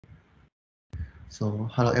So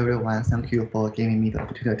hello everyone, thank you for giving me the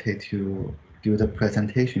opportunity to do the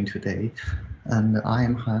presentation today. And I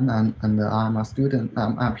am Han, and I'm a student,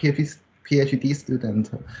 I'm a PhD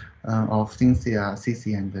student of Cynthia,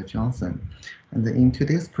 Cici, and Johnson. And in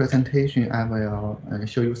today's presentation, I will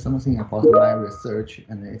show you something about my research,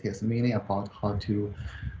 and it is mainly about how to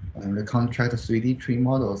reconstruct 3D tree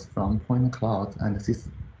models from point cloud, and these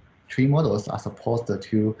tree models are supposed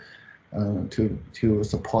to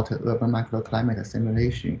support urban microclimate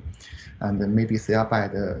simulation and maybe thereby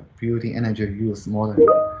the building energy use modeling.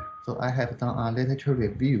 So I have done a literature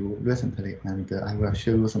review recently, and I will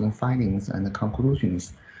show you some findings and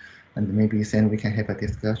conclusions, and maybe then we can have a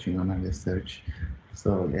discussion on my research.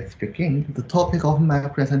 So let's begin. The topic of my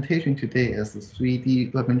presentation today is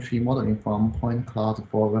 3D urban tree modeling from point cloud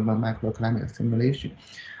for urban microclimate simulation.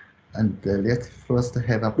 And let's first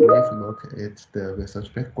have a brief look at the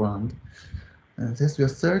research background. This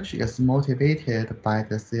research is motivated by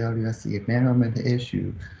the serious environment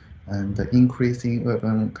issue and the increasing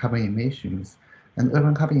urban carbon emissions. And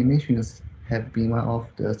urban carbon emissions have been one of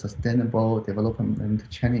the sustainable development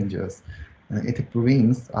challenges. It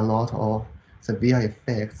brings a lot of severe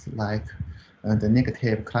effects like the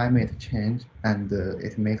negative climate change, and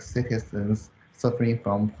it makes citizens suffering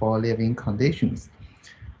from poor living conditions.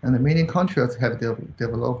 And many countries have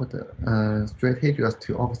developed strategies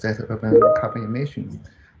to offset urban carbon emissions,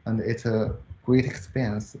 and it's a great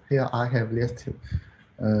expense. Here um, I have listed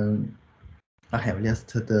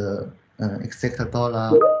the exact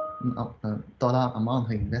dollar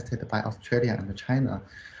amount invested by Australia and China.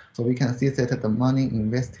 So we can see that the money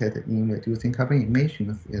invested in reducing carbon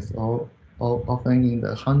emissions is all often in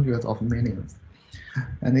the hundreds of millions.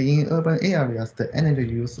 And in urban areas, the energy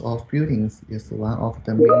use of buildings is one of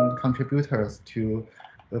the main contributors to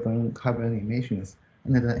urban carbon emissions.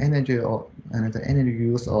 And the energy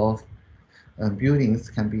use of buildings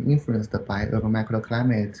can be influenced by urban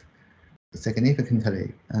microclimate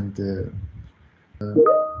significantly. And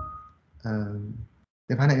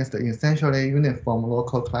defined is the essentially uniform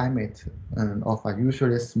local climate of a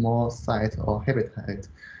usually small site or habitat.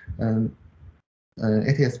 And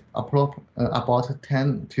it is about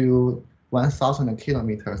 10 to 1,000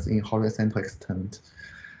 kilometers in horizontal extent.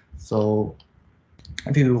 So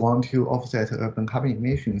if you want to offset urban carbon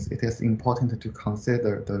emissions, it is important to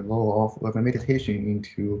consider the role of urban vegetation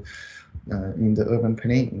in the urban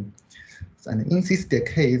planning. And in this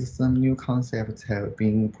decade, some new concepts have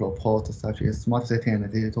been proposed, such as smart city and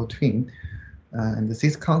digital twin. And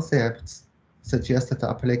these concepts suggest the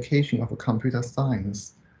application of computer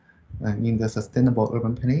science in the sustainable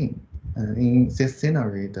urban planning. In this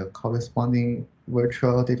scenario, the corresponding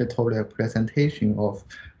virtual digital representation of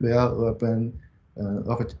real urban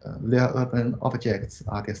objects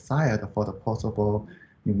are desired for the possible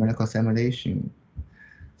numerical simulation.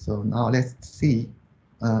 So now let's see.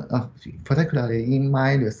 Particularly in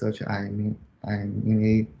my research, I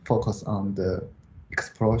mainly focus on the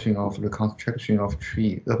exploration of reconstruction of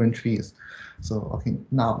urban trees. So okay,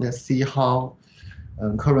 now let's see how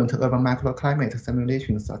current urban microclimate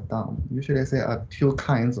simulations are done. Usually there are two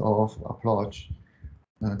kinds of approach.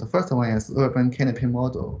 The first one is urban canopy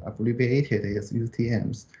model, abbreviated as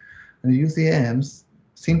UCMs. And UCMs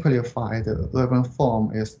simplify the urban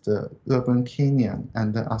form is the urban canyon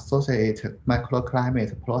and the associated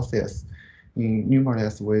microclimate process in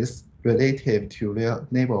numerous ways relative to their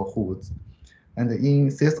neighborhoods. And in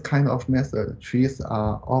this kind of method, trees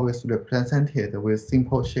are always represented with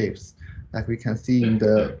simple shapes, like we can see in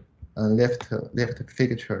the left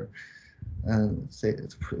picture.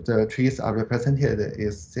 The trees are represented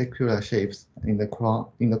as circular shapes in the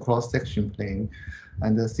cross-section plane,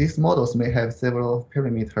 and these models may have several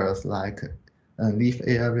parameters like leaf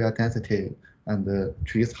area density and the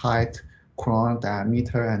tree's height, crown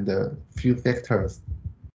diameter, and few factors.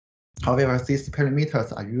 However, these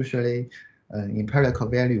parameters are usually empirical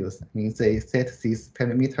values, means they set these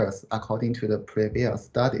parameters according to the previous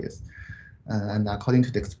studies and according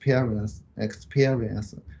to the experience.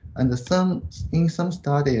 And in some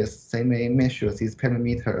studies, they may measure these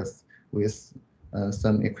parameters with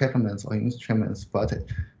some equipment or instruments, but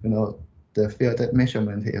the field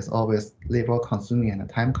measurement is always labor consuming and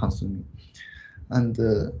time consuming. And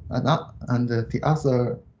the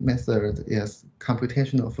other method is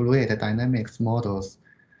computational fluid dynamics models.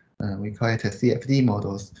 We call it CFD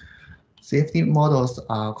models. CFD models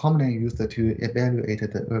are commonly used to evaluate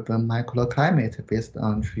the urban microclimate based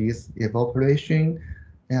on trees' evaporation,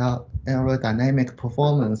 aerodynamic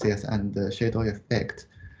performances, and the shadow effect.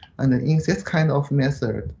 And in this kind of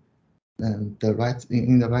method, in the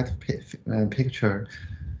right picture,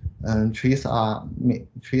 trees are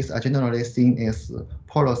generally seen as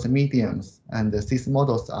porous mediums, and these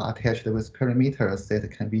models are attached with parameters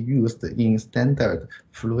that can be used in standard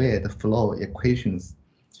fluid flow equations.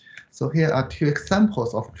 So here are two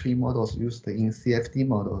examples of tree models used in CFD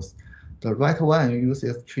models. The right one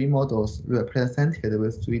uses tree models represented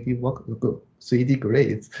with 3D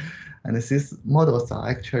grids, and these models are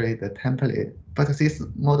actually the template. But these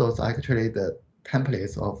models are actually the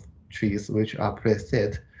templates of trees which are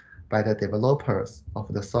preset by the developers of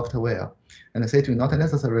the software, and they do not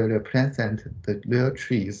necessarily represent the real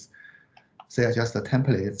trees. They are just the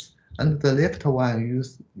templates. And the left one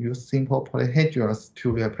use simple polyhedrons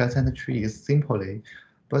to represent trees simply.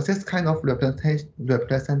 But this kind of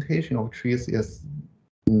representation of trees is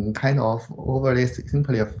kind of overly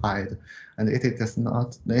simplified, and it does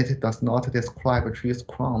not describe a tree's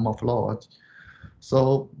crown morphology.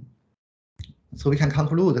 So we can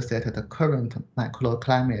conclude that the current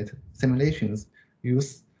microclimate simulations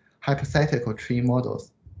use hypothetical tree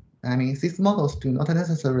models. I mean, these models do not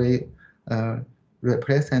necessarily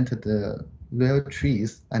represent the real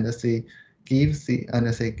trees, and they give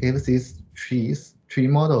these tree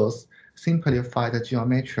models simplified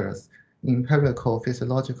geometries, empirical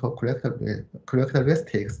physiological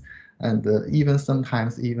characteristics, and even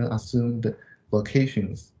sometimes assumed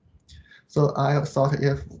locations. So I thought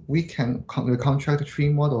if we can reconstruct tree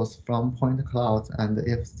models from point clouds, and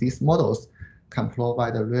if these models can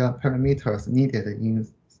provide the real parameters needed in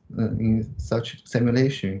such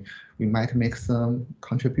simulation, we might make some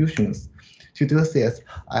contributions. To do this,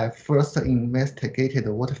 I first investigated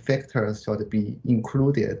what factors should be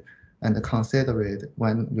included and considered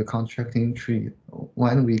when reconstructing tree,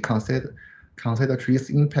 when we consider trees'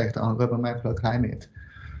 impact on urban microclimate.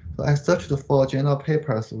 So I searched for journal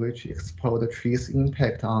papers which explore the trees'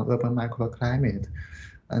 impact on urban microclimate,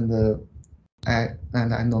 and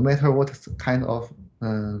no matter what kind of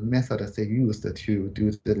methods they used to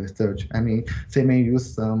do the research, I mean, they may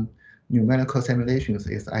use some numerical simulations,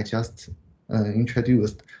 as I just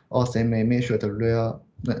introduced, or they may measure the real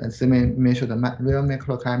real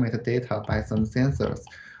microclimate data by some sensors.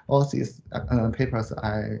 All these papers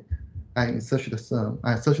I searched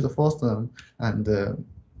for them and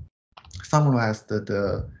summarized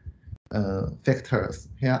the factors.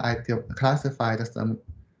 Here I classified them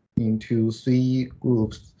into three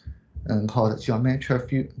groups called geometric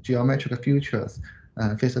features,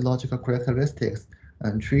 physiological characteristics,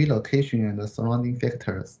 and tree location and the surrounding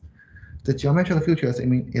factors. The geometric features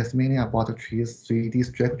is mainly about the tree's 3D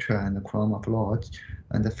structure and crown morphology,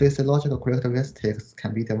 and the physiological characteristics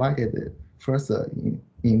can be divided further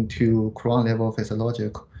into crown level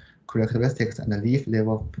physiological characteristics and the leaf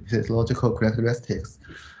level physiological characteristics.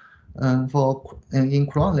 In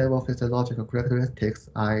crown level physiological characteristics,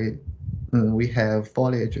 we have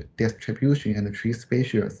foliage distribution and tree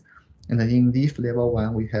species. And in leaf level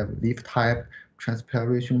one, we have leaf type,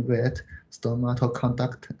 transpiration rate, stomatal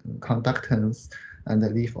conductance, and the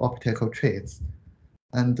leaf optical traits.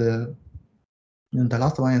 And the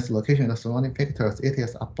last one is location and surrounding factors. It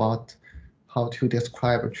is about how to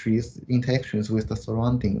describe a tree's interactions with the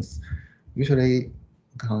surroundings. Usually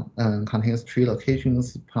contains tree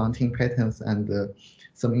locations, planting patterns, and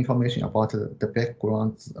some information about the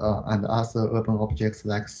backgrounds and other urban objects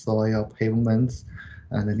like soil, pavements,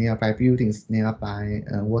 and nearby buildings, nearby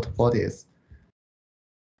water bodies.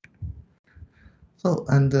 So,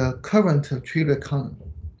 and the current tree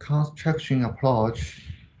reconstruction approach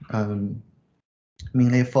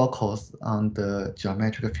mainly focus on the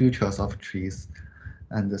geometric features of trees,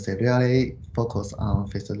 and they really focus on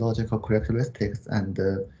physiological characteristics, and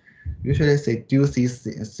usually they do this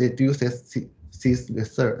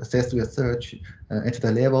research at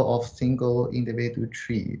the level of single individual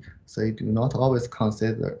tree. So they do not often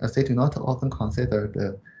consider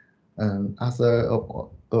the other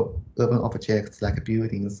urban objects like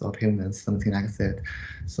buildings or pavements, something like that.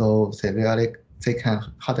 So they can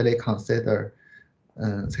hardly consider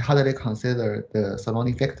the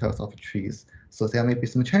surrounding factors of trees. So there may be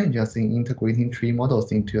some challenges in integrating tree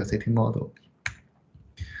models into a city model.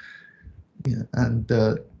 Yeah, and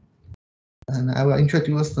I will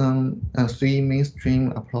introduce some three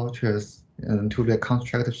mainstream approaches to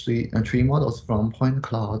reconstruct tree models from point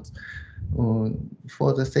clouds.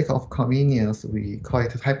 For the sake of convenience, we call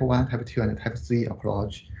it type 1, type 2, and type 3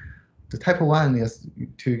 approach. The type 1 is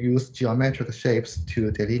to use geometric shapes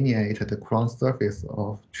to delineate the crown surface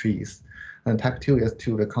of trees. And type 2 is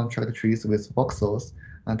to reconstruct trees with voxels.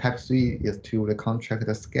 And type 3 is to reconstruct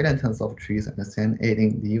the skeletons of trees and then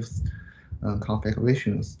adding leaves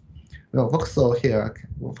configurations. Well, voxel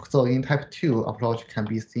in type 2 approach can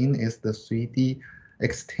be seen as the 3D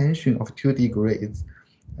extension of 2D grids,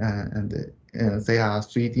 and they are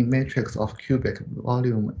 3D matrix of cubic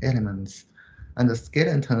volume elements. And the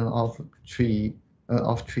skeleton of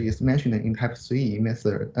trees mentioned in Type 3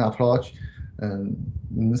 method approach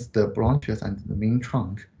means the branches and the main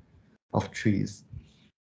trunk of trees.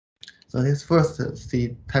 So let's first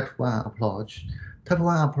see Type 1 approach. Type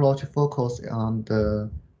 1 approach focuses on the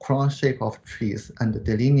crown shape of trees and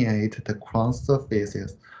delineate the crown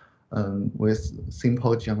surfaces with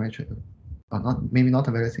simple geometric, maybe not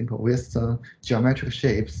very simple, with some geometric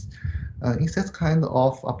shapes. In this kind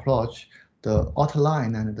of approach, the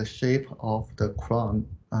outline and the shape of the crown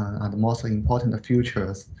are the most important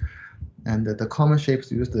features. And the common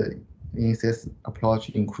shapes used in this approach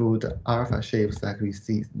include alpha shapes like we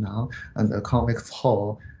see now, and the convex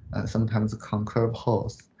hull, sometimes concave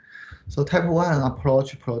hulls. So Type 1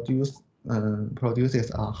 approach produces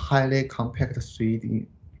a highly compact 3D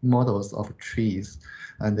models of trees,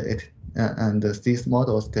 and these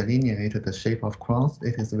models delineate the shape of crowns.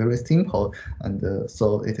 It is very simple, and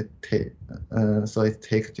so it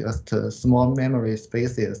takes just small memory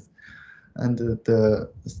spaces, and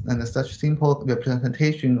such simple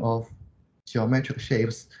representation of geometric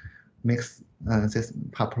shapes makes this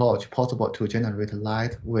approach possible to generate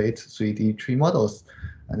lightweight 3D tree models,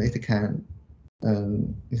 and it can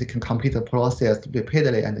complete the process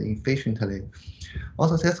rapidly and efficiently.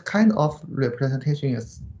 Also, this kind of representation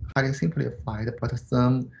is highly simplified, but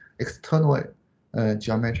some external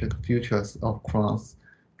geometric features of crowns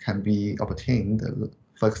can be obtained.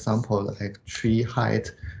 For example, like tree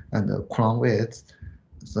height and crown width,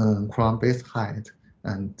 crown base height,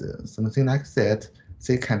 and something like that.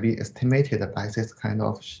 They can be estimated by this kind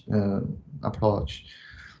of approach.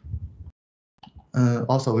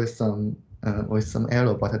 Also with some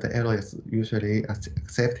error, but the error is usually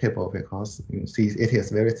acceptable because you see it is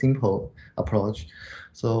very simple approach.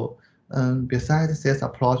 So besides this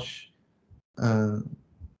approach,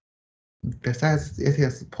 besides it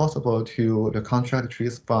is possible to reconstruct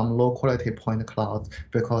trees from low quality point clouds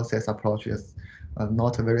because this approach is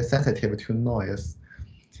not very sensitive to noise,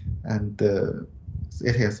 and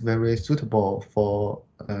it is very suitable for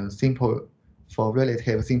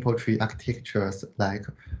relative simple tree architectures like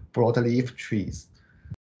broadleaf trees.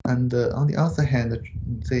 And on the other hand,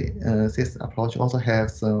 this approach also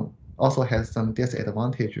has some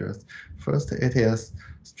disadvantages. First, it is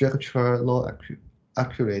structure low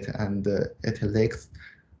accurate, and it lacks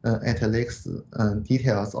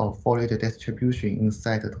details of foliage distribution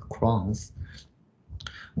inside the crowns.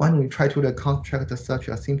 When we try to reconstruct such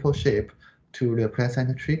a simple shape to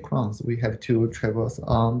represent tree crowns, we have to traverse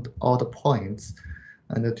on all the points,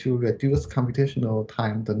 and to reduce computational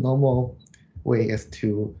time, the normal way is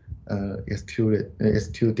to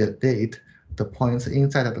delete the points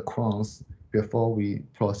inside of the crowns before we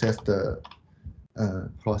process the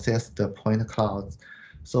point clouds.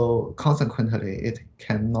 So consequently, it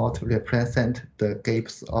cannot represent the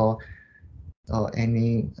gaps or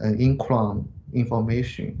any in-crown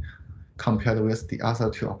information compared with the other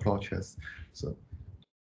two approaches. So,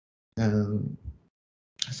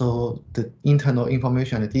 so the internal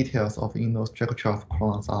information and details of inner structure of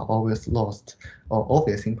crowns are always lost or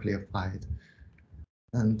always simplified.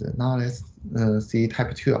 And now let's see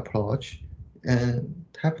Type 2 approach. And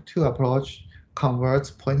Type 2 approach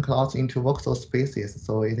converts point clouds into voxel spaces,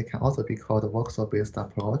 so it can also be called a voxel-based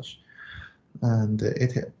approach. And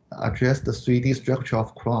it addresses the 3D structure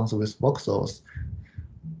of crowns with voxels.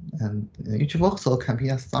 And each voxel can be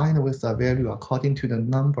assigned with a value according to the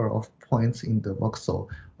number of points in the voxel,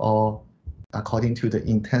 or according to the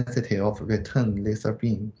intensity of return laser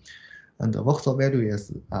beam. And the voxel value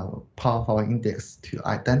is a powerful index to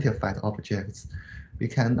identify the objects. We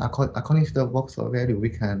can, according to the voxel value, we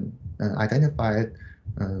can identify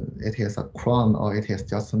it is a crown or it is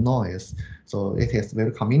just noise. So it is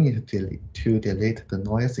very convenient to delete the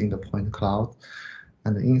noise in the point cloud.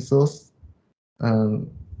 And in those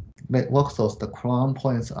voxels, the crown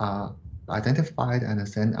points are identified and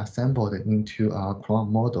then assembled into a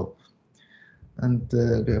crown model. And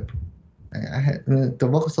the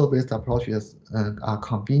voxel-based approach is a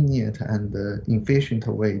convenient and efficient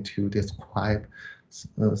way to describe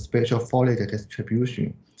spatial foliage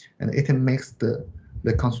distribution, and it makes the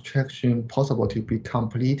reconstruction possible to be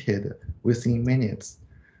completed within minutes.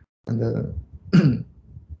 And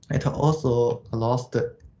it also allows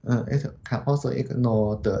it can also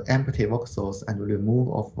ignore the empty voxels and remove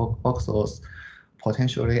of voxels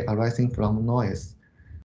potentially arising from noise.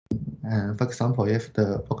 For example, if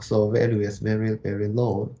the voxel value is very, very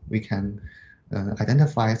low, we can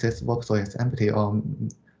identify this voxel as empty or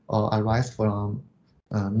arise from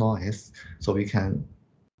noise, so we can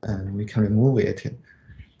remove it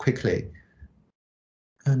quickly.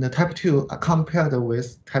 And the type 2, compared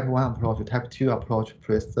with type 1 approach, type 2 approach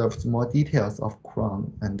preserves more details of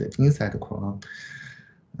crown and inside the crown.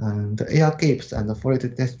 And the air gaps and the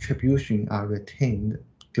fluid distribution are retained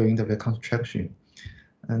during the reconstruction.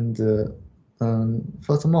 And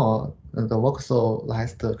furthermore, the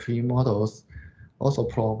voxelized tree models also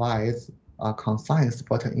provides a concise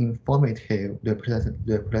but informative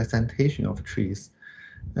representation of trees.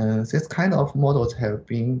 This kind of models have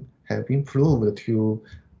been proved to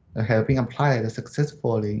have been applied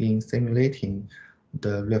successfully in simulating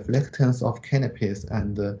the reflectance of canopies,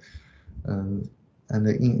 and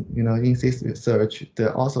in this research, they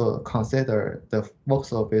also consider the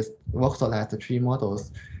voxelized tree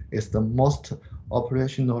models is the most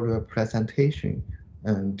operational representation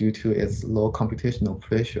due to its low computational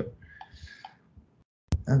pressure.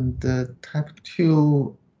 And the type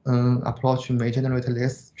 2 approach may generate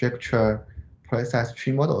less structure precise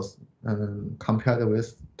tree models compared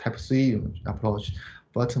with type 3 approach.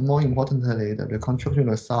 But more importantly, the reconstruction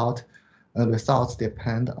results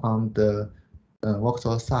depend on the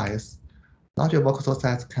voxel size. Larger voxel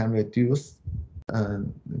size can reduce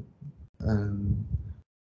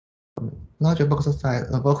larger voxels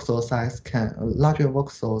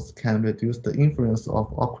can reduce the influence of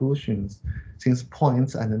occlusions, since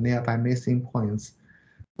points and nearby missing points,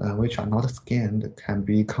 which are not scanned, can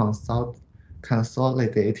be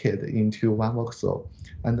consolidated into one voxel.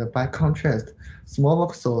 And by contrast, small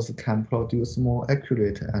voxels can produce more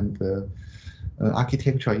accurate and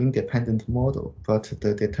architecture independent model, but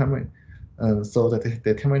the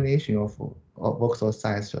determination of voxel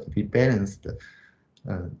size should be balanced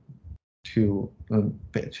to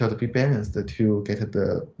get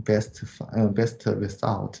the best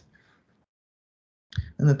result.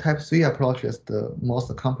 And the type 3 approach is the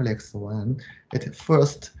most complex one. It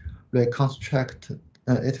first reconstructs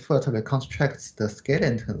the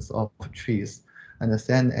skeletons of trees and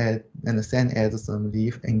then adds some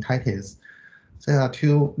leaf entities. There are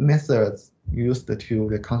two methods used to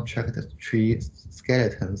reconstruct the tree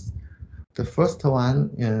skeletons. The first one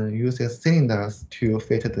uses cylinders to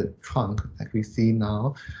fit the trunk, like we see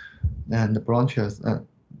now, and the branches.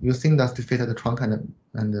 Use cylinders to fit the trunk and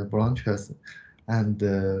the branches. And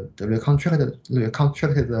the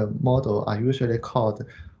reconstructed model are usually called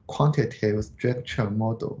quantitative structure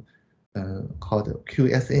model, called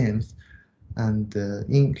QSMs. And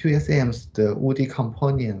in QSMs, the woody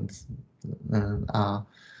components are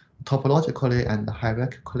topologically and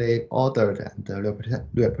hierarchically ordered and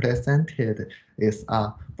represented is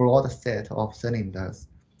a broad set of cylinders.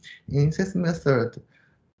 In this method,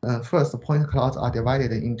 first, point clouds are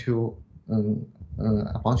divided into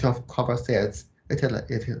a bunch of cover sets.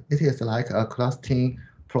 It is like a clustering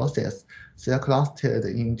process. They are clustered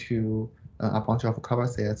into a bunch of cover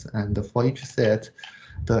sets, and for each set,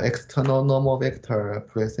 the external normal vector,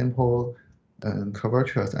 principal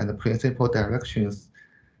curvatures, and principal directions,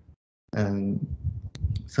 and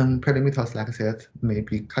some parameters like that may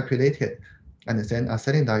be calculated, and then a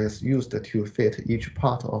cylinder is used to fit each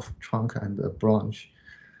part of trunk and branch.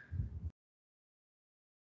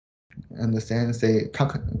 And then they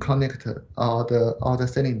connect all the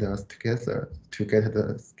cylinders together to get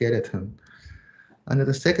the skeleton. And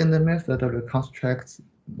the second method reconstructs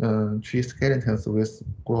tree skeletons with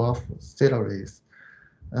graph ciliaries.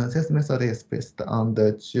 This method is based on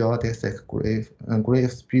the geodesic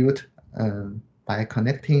graphs built by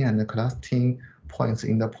connecting and clustering points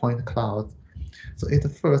in the point clouds. So at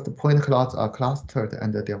first, the point clouds are clustered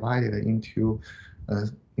and divided into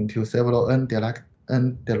several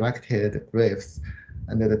undirected graphs,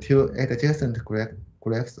 and the two adjacent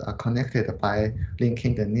graphs are connected by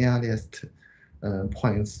linking the nearest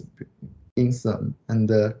points in them. And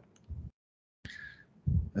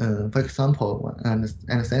for example, and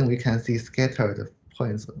then we can see scattered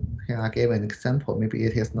points. Here I gave an example. Maybe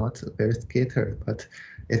it is not very scattered, but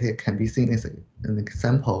it can be seen as an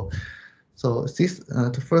example. So this,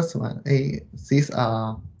 the first one, these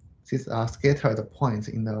are scattered points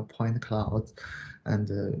in the point clouds, and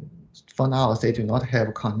for now they do not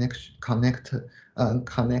have connect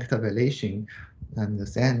relation, and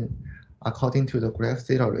then according to the graph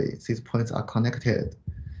theory, these points are connected.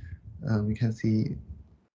 We can see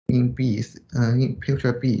in in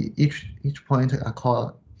picture B, each point is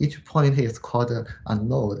called a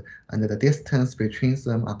node, and the distance between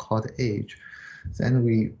them are called edge.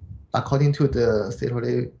 Then according to the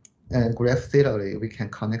theory, graph theory, we can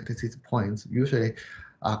connect these points. Usually,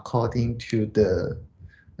 according to the,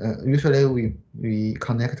 usually we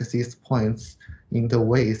connect these points in the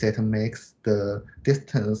way that makes the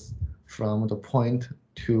distance from the point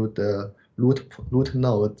to the root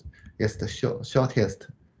node is the shortest.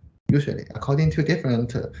 Usually, according to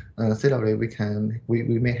different theory,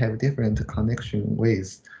 we may have different connection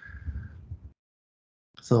ways.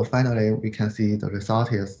 So finally, we can see the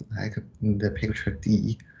result is like in the picture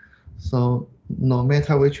D. So no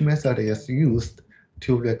matter which method is used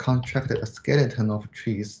to reconstruct the skeleton of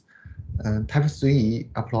trees, type 3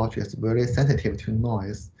 approach is very sensitive to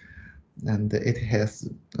noise, and it has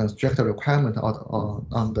a strict requirement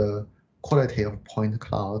on the quality of point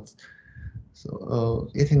clouds. So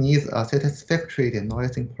it needs a satisfactory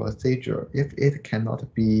denoising procedure. If it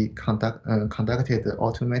cannot be conducted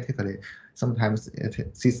automatically, sometimes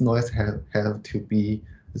this noise has to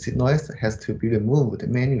be removed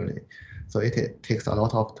manually. So it takes a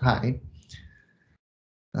lot of time.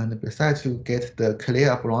 And besides, to get the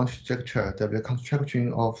clear branch structure, the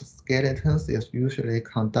reconstruction of skeletons is usually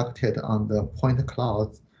conducted on the point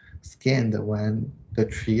clouds scanned when the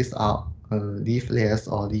trees are leafless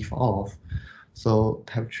or leaf off. So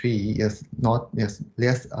type 3 is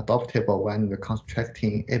less adaptable when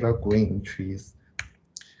reconstructing evergreen trees.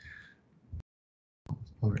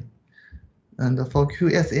 Sorry. And for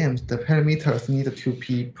QSMs, the parameters need to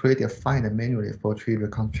be predefined manually for tree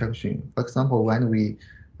reconstruction. For example, when we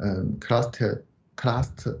cluster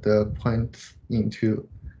the points into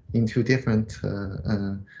different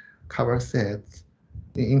cover sets,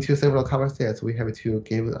 into several cover sets, we have to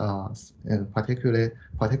give particularly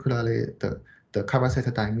the cover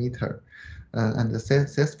set diameter, and the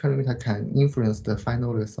this parameter can influence the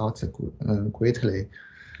final result greatly.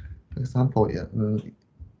 For example,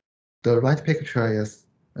 the right picture is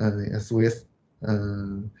with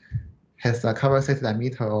has a cover set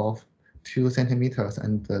diameter of 2 centimeters,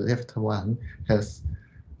 and the left one has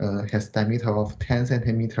diameter of 10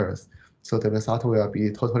 centimeters. So the result will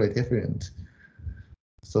be totally different.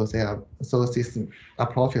 So this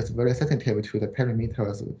approach is very sensitive to the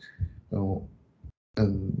parameters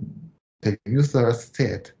the user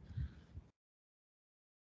set.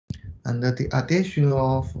 And the addition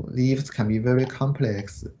of leaves can be very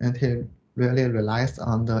complex, and it really relies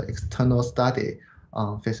on the external study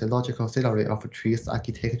on physiological theory of trees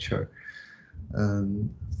architecture. The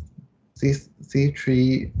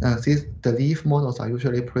leaf models are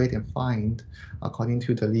usually predefined according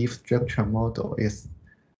to the leaf structure model is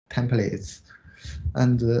templates,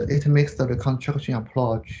 and it makes the reconstruction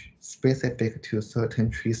approach specific to certain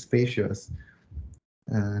tree species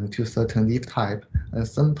and to certain leaf type. And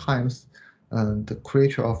sometimes the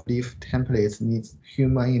creature of leaf templates needs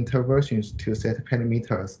human interventions to set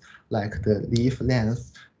parameters like the leaf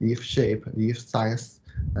length, leaf shape, leaf size,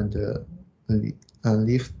 and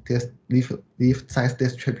leaf size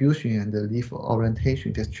distribution and the leaf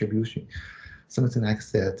orientation distribution, something like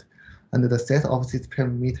that. And the set of these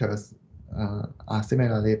parameters are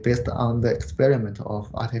similarly based on the experiment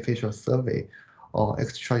of artificial survey or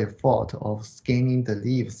extra effort of scanning the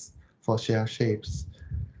leaves for shell shapes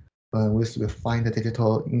with refined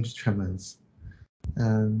digital instruments.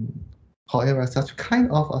 However, such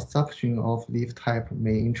kind of assumption of leaf type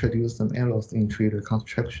may introduce some errors in tree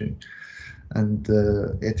reconstruction, and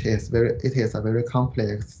it is a very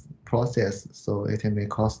complex process. So it may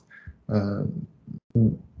cost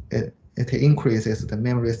it increases the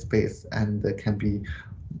memory space and can be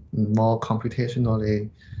more computationally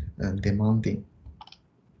demanding.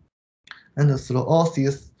 And through all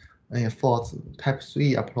these efforts, Type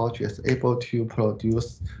 3 approach is able to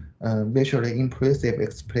produce visually impressive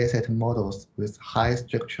explicit models with high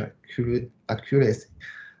structure accuracy.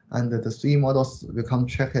 And the 3 models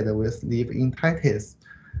reconstructed with leaf entities,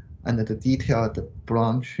 and the detailed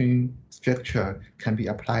branching structure can be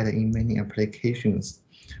applied in many applications.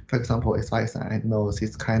 For example, as far as I know,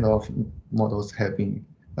 these kind of models have been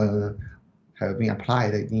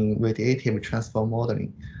applied in radiative transfer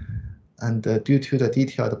modeling. And due to the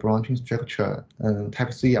detailed branching structure,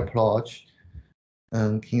 Type 3 approach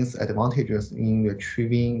gains advantages in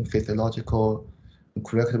retrieving physiological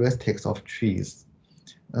characteristics of trees.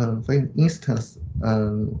 For instance,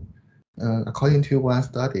 according to one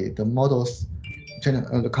study, the models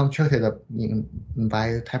constructed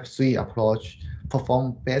by Type 3 approach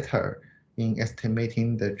perform better in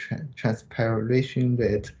estimating the transpiration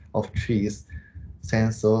rate of trees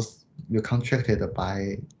than those reconstructed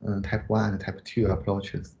by Type 1 and Type 2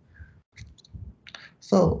 approaches.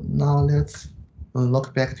 So now let's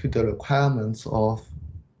look back to the requirements of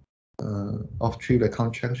tree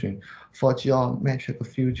reconstruction. For geometric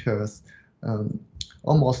features,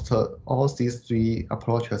 almost all these 3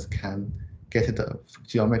 approaches can get the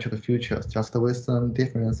geometric features, just with some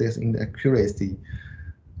differences in the accuracy.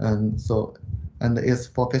 And it's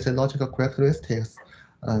for physiological characteristics,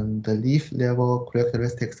 and the leaf level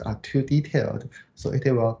characteristics are too detailed, so it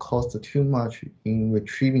will cost too much in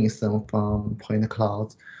retrieving some from point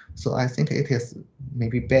clouds. So I think it is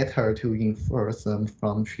maybe better to infer some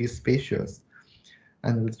from tree species.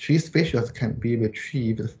 And the tree species can be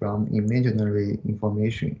retrieved from imaginary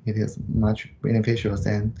information. It is much beneficial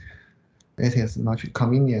and it is much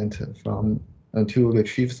convenient to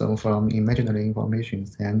retrieve them from imaginary information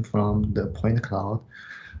and from the point cloud.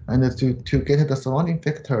 And to get the surrounding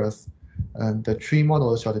factors, the tree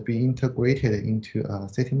model should be integrated into a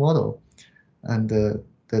city model. And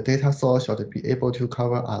the data source should be able to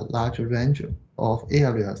cover a large range of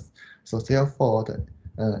areas. So therefore, the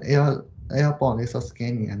airborne laser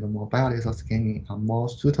scanning and the mobile laser scanning are more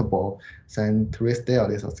suitable than terrestrial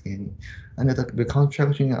laser scanning. And the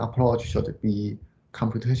reconstruction approach should be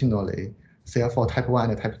computationally. Therefore, type 1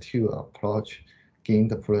 and type 2 approach gain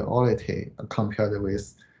the priority compared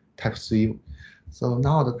with type 3. So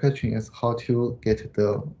now the question is how to get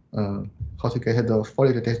the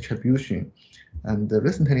foliage distribution. And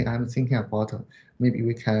recently, I'm thinking about maybe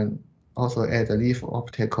we can also add a leaf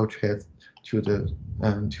optical trace to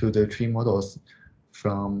the tree models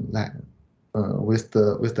from with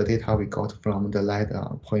the data we got from the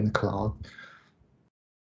LiDAR point cloud.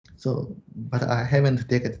 So, but I haven't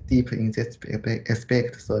dug deep in this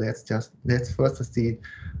aspect. So let's first see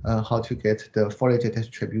how to get the foliage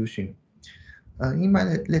distribution. In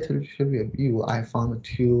my literature review, I found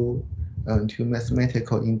two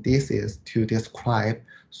mathematical indices to describe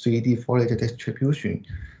 3D foliage distribution.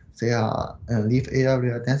 They are leaf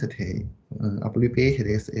area density, abbreviated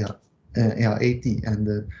as LAD,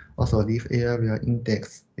 and also leaf area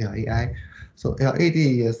index, LAI. So LAD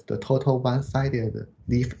is the total one-sided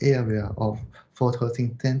leaf area of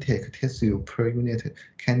photosynthetic tissue per unit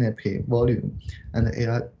canopy volume, and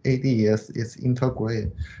LAD is its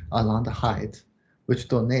integral along the height, which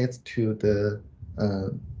donates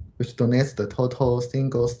the total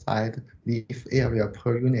single-side leaf area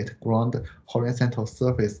per unit ground horizontal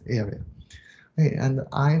surface area. Okay, and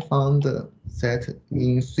I found that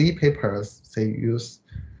in 3 papers they use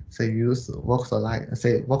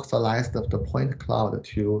voxelized the point cloud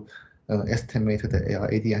to estimate the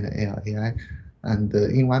LAD and LAI, and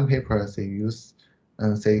in one paper they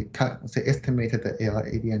estimated the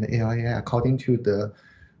LAD and LAI according to the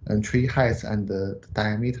tree height and the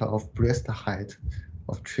diameter of breast height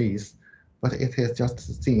of trees, but it is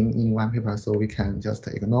just seen in one paper, so we can just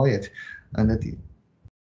ignore it. And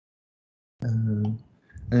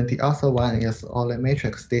the other one is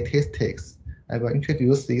volumetric statistics. I will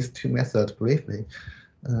introduce these two methods briefly.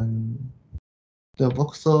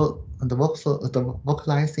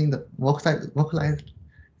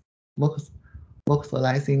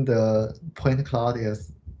 Voxelizing the point cloud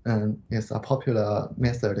is a popular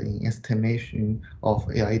method in estimation of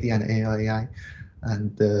LAD and LAI,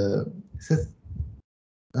 and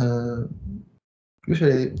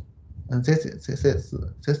usually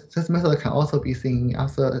this method can also be seen in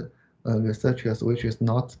other researchers, which is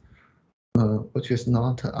not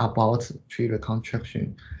about tree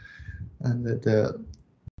reconstruction. And in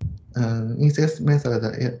this method,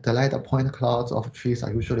 the LiDAR point clouds of trees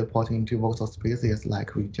are usually put into voxel spaces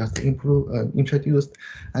like we just introduced,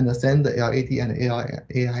 and then the LAD and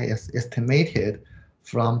LAI is estimated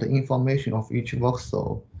from the information of each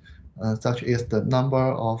voxel, such as the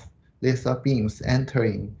number of laser beams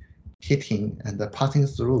entering, hitting, and passing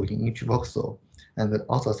through in each voxel. And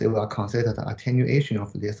also they will consider the attenuation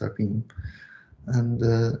of the laser beam. And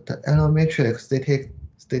the allometric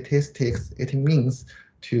statistics, it means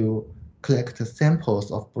to collect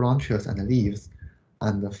samples of branches and leaves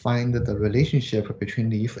and find the relationship between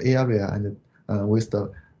leaf area and with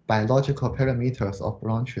the biological parameters of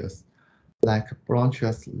branches, like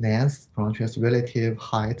branches length, branches relative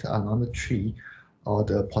height along the tree, or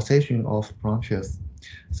the position of branches.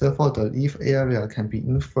 Therefore, the leaf area can be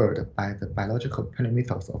inferred by the biological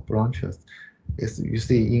parameters of branches. As you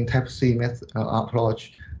see in type 3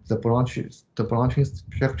 approach, the branching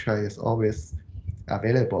structure is always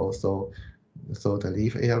available, so the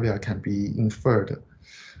leaf area can be inferred,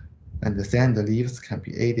 and then the leaves can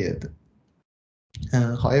be added.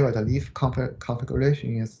 However, the leaf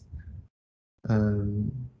configuration is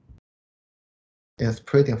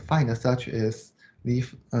predefined, such as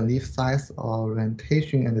leaf size,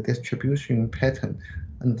 orientation, and distribution pattern,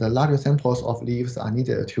 and the larger samples of leaves are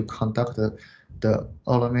needed to conduct the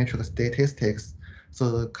allometric statistics.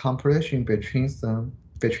 So the comparison between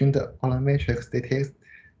the allometric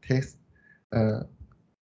statistics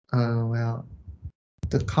Well,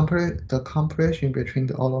 the comparison between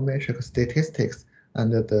the allometric statistics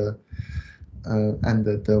and the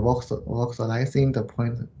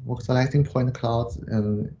voxelizing point clouds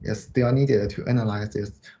is still needed to analyze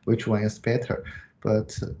this, which one is better.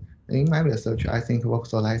 But in my research, I think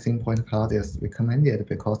voxelizing point cloud is recommended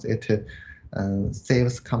because it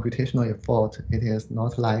saves computational effort. It is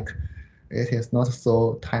not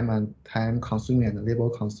so time consuming and labor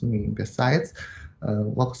consuming. Besides,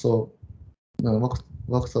 voxelized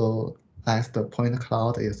point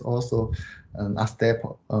cloud is also a step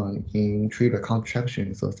in tree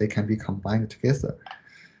reconstruction, so they can be combined together.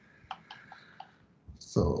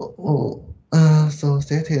 So, so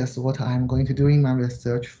that is what I'm going to do in my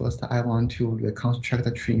research. First, I want to reconstruct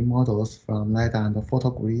the tree models from LiDAR and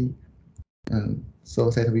photogrid,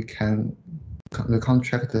 so that we can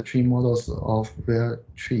reconstruct the tree models of real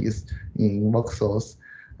trees in voxels.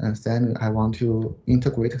 And then I want to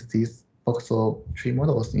integrate these voxel tree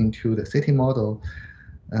models into the city model,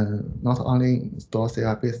 not only store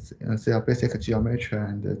their basic geometry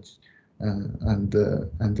and the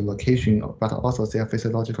location, but also their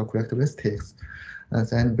physiological characteristics. And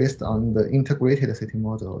then based on the integrated city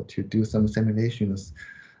model to do some simulations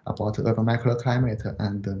about urban microclimate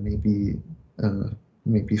and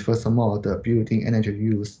maybe furthermore the building energy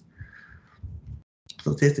use.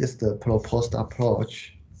 So this is the proposed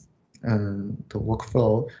approach. The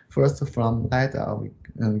workflow. First, from LiDAR, we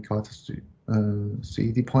got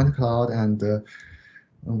 3D point cloud, and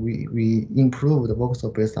we improved the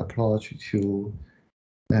voxel-based approach to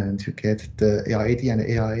get the LAD and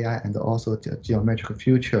LAI and also the geometric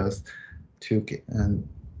features to get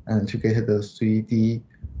to get the 3D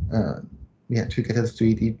to get a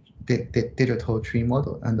 3D digital tree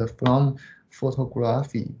model. And from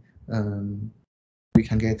photography, we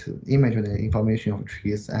can get imaginary information of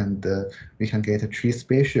trees, and we can get tree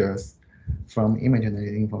species from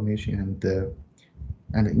imaginary information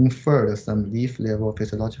and infer some leaf level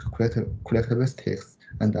physiological characteristics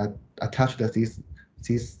and attach these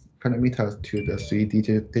parameters to the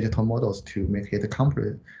 3D digital models to make it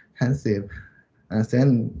comprehensive, and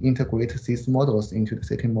then integrate these models into the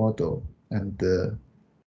city model. And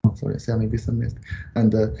sorry, there may be some missed.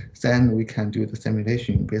 And then we can do the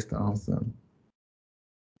simulation based on them.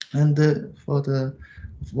 And for the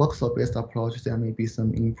voxel-based approach, there may be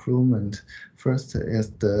some improvement. First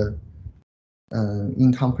is the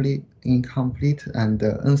incomplete and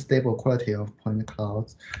unstable quality of point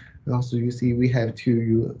clouds. Also, you see, we have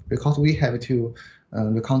to reconstruct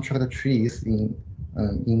the trees in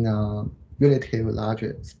a relatively large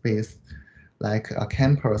space, like a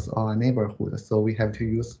campus or a neighborhood. So we have to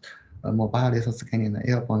use mobile laser scanning and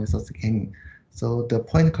airborne laser scanning. So the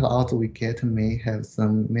point clouds we get may have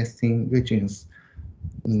some missing regions,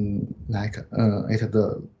 like at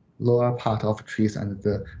the lower part of trees and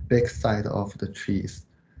the back side of the trees.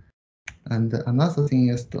 And another thing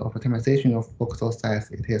is the optimization of voxel size.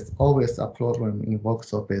 It is always a problem in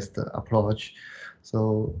voxel-based approach.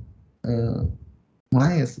 So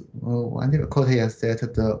one difficulty is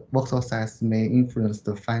that the voxel size may influence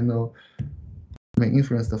the final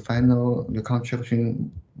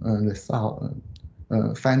reconstruction result.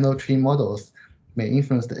 Final tree models may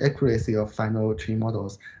influence the accuracy of final tree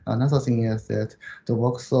models. Another thing is that the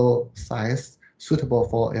voxel size suitable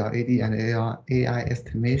for LAD and AI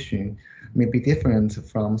estimation may be different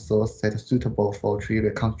from those that are suitable for tree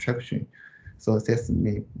reconstruction. So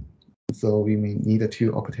we may need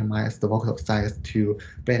to optimize the voxel size to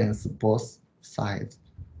balance both sides.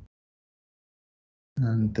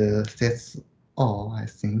 And that's all, I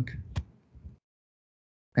think.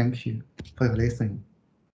 Thank you for your listening.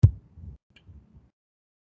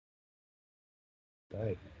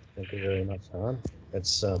 Great. Thank you very much, Han.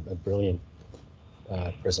 That's a brilliant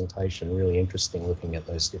presentation. Really interesting looking at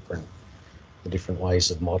those different ways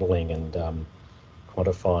of modeling and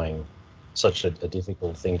quantifying such a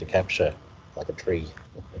difficult thing to capture, like a tree.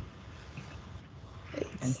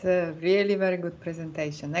 It's a really very good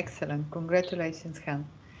presentation. Excellent. Congratulations, Han.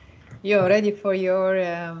 You're ready for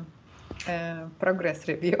your progress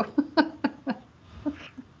review.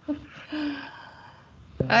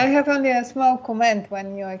 I have only a small comment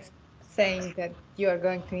when you're saying that you are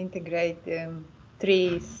going to integrate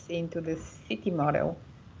trees into the city model.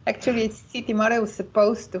 Actually, city model is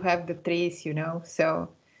supposed to have the trees, you know, so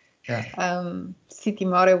yeah. City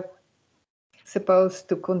model supposed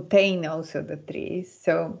to contain also the trees.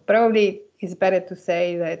 So probably it's better to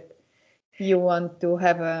say that you want to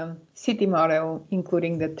have a city model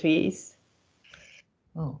including the trees.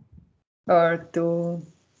 Oh. Or to,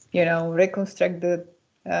 you know, reconstruct the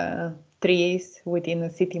trees within a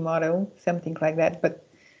city model, something like that. But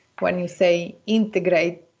when you say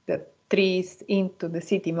integrate the trees into the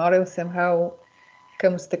city model, somehow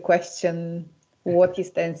comes the question, what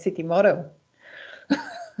is then city model?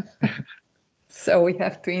 So we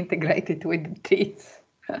have to integrate it with the trees.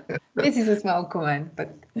 This is a small comment, but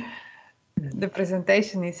the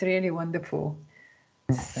presentation is really wonderful.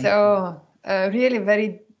 So really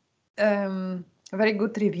very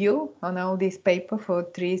good review on all this paper for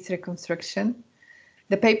trees reconstruction.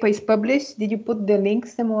 The paper is published. Did you put the link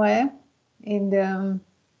somewhere in the?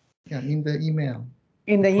 Yeah, in the email.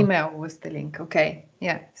 In the email was the link. Okay,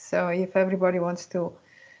 yeah. So if everybody wants to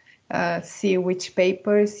see which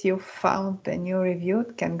papers you found and you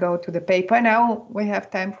reviewed, can go to the paper. Now we have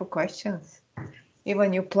time for questions.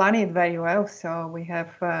 Even you plan it very well, so we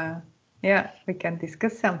have, yeah, we can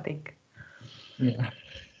discuss something. Yeah.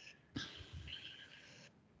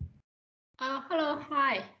 Hello,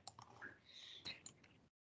 hi.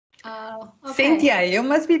 Okay. Cynthia, you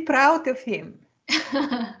must be proud of him.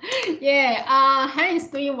 Yeah, Han is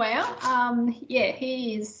doing well. Yeah,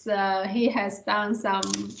 he has done some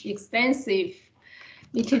extensive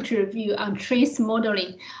literature review on trees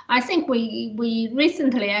modeling. I think we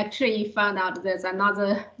recently actually found out there's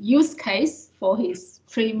another use case for his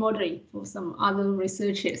tree modeling for some other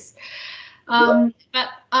researchers. But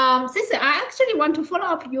Cecil, I actually want to follow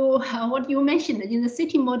up what you mentioned in the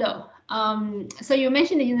city model. So you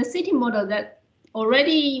mentioned in the city model that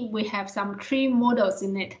already we have some tree models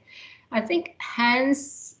in it. I think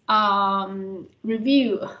Hans'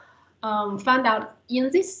 review found out in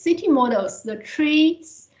these city models, the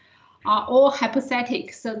trees are all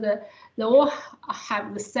hypothetic. So they all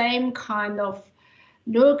have the same kind of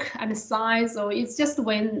look and size, or it's just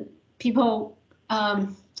when people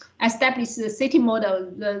establish the city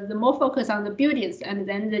model, the more focus on the buildings, and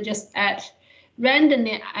then they just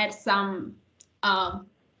randomly add some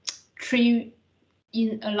tree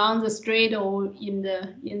along the street or in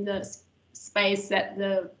the space that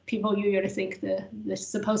the people usually think they're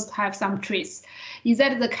supposed to have some trees. Is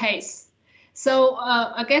that the case? So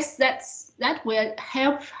I guess that will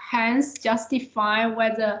help Hans justify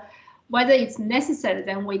whether it's necessary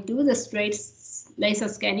then we do the straight laser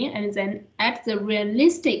scanning and then add the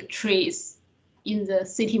realistic trees in the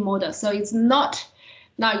city model. So it's not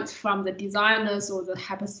now it's from the designers or the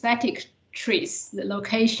hypothetic trees, the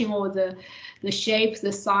location or the shape,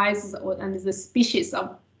 the size, and the species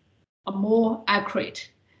are more accurate.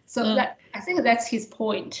 So that I think that's his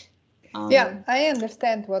point. Yeah, I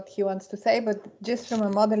understand what he wants to say, but just from a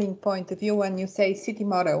modeling point of view, when you say city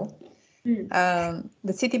model,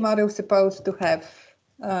 the city model is supposed to have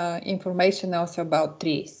information also about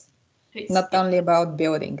trees, not only about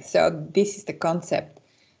buildings. So this is the concept.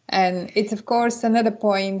 And it's, of course, another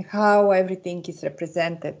point how everything is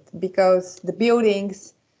represented, because the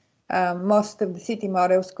buildings, most of the city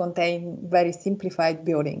models contain very simplified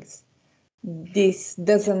buildings. This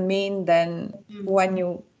doesn't mean then when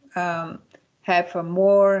you have a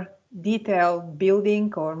more detailed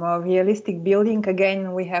building or more realistic building,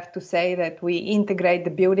 again, we have to say that we integrate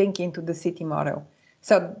the building into the city model.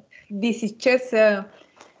 So this is just,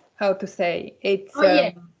 how to say, it's...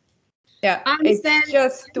 Yeah, it's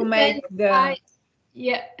just to make the. I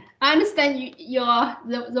understand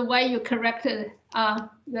the way you corrected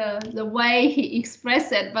the way he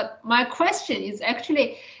expressed it. But my question is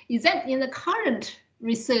actually, is that in the current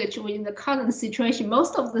research or in the current situation,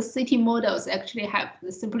 most of the city models actually have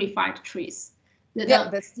the simplified trees? Yeah,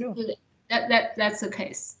 that's true. That's the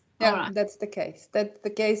case. Yeah, right. That's the case. That's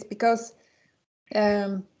the case because.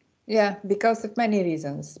 Yeah, because of many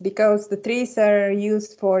reasons. Because the trees are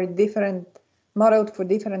used for modeled for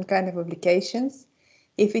different kind of applications.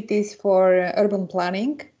 If it is for urban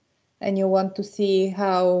planning and you want to see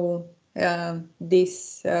how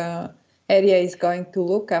this area is going to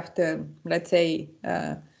look after, let's say,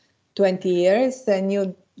 20 years, then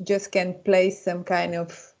you just can place some kind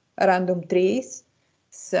of random trees,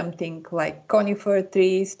 something like conifer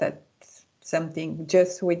trees, that's something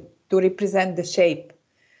just to represent the shape.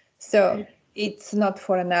 So it's not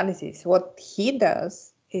for analysis. What he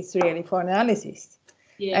does is really for analysis.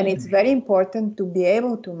 Yeah. And it's very important to be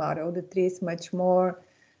able to model the trees much more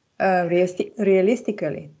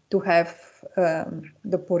realistically, to have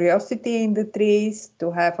the porosity in the trees,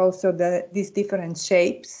 to have also these different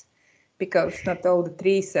shapes, because not all the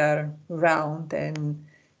trees are round and,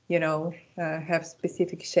 have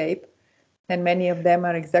specific shape. And many of them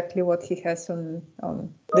are exactly what he has on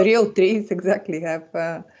the real trees, exactly have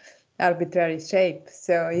arbitrary shape.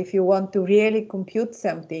 So if you want to really compute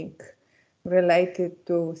something related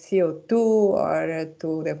to CO2 or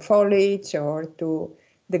to the foliage or to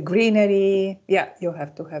the greenery, yeah, you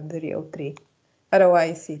have to have the real tree.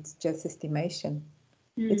 Otherwise, it's just estimation.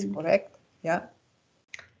 It's correct. Yeah.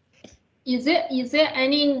 Is there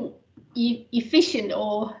any efficient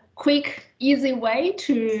or quick, easy way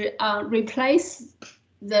to replace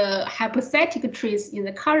the hypothetical trees in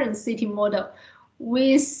the current city model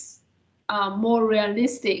with more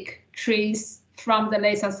realistic trees from the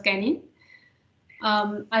laser scanning?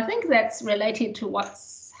 I think that's related to what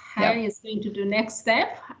Han is going to do next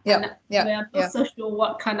step. Yeah. We are not so sure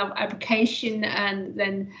what kind of application and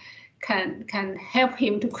then can help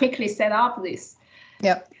him to quickly set up this.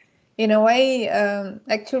 Yeah. In a way,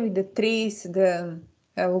 actually the trees, the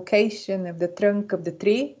location of the trunk of the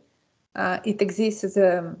tree, it exists as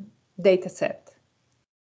a data set.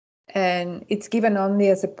 And it's given only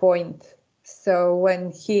as a point. So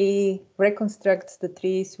when he reconstructs the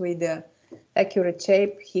trees with the accurate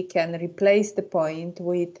shape, he can replace the point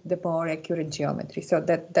with the more accurate geometry. So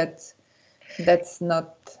that's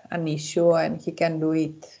not an issue, and he can do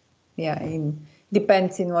it. Yeah,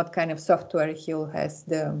 depends in what kind of software he has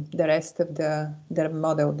the rest of the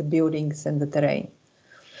model, the buildings and the terrain.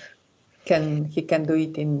 He can do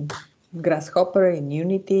it in Grasshopper, in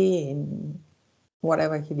Unity, in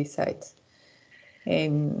whatever he decides.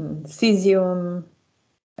 In Cesium,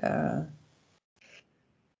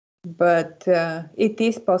 but it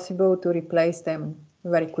is possible to replace them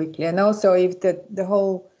very quickly. And also, if the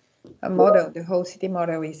whole model, the whole city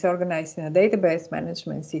model is organized in a database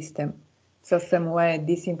management system, so somewhere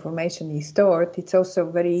this information is stored, it's also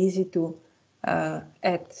very easy to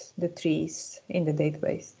add the trees in the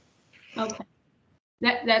database. Okay,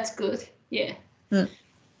 that's good. Yeah.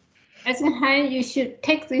 I think, Han, you should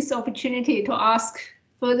take this opportunity to ask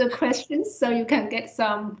further questions so you can get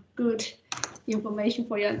some good information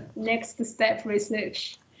for your next step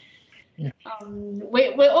research. Yeah.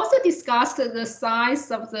 We also discussed the size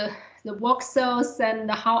of the voxels and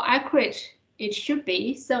how accurate it should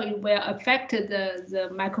be, so it will affect the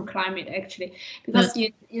microclimate actually, because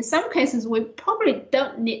in some cases we probably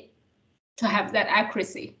don't need to have that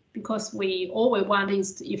accuracy, because all we want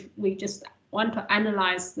is if we just want to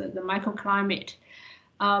analyze the microclimate.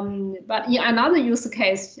 But in another use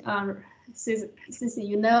case, Sissy,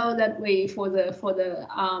 you know that for the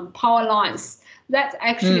power lines, that's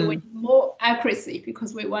actually with more accuracy,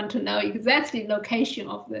 because we want to know exactly location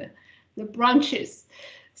of the branches.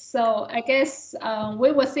 So I guess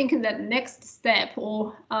we were thinking that next step,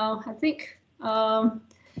 or I think, Han,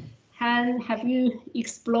 have you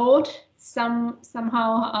explored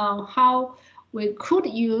somehow how we could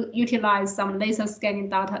utilize some laser scanning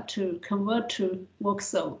data to convert to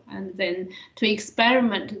voxel, and then to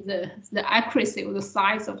experiment the accuracy or the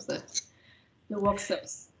size of the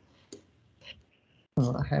voxels?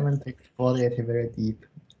 I haven't explored it very deep.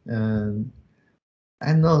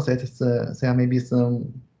 I know that there may be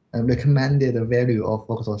some recommended value of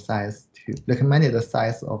voxel size recommended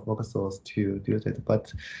size of voxels to do it,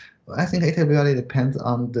 but I think it really depends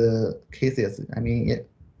on the cases.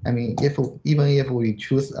 Even if we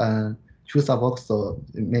choose a voxel,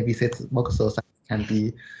 maybe this voxel size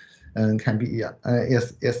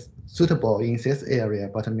is suitable in this area,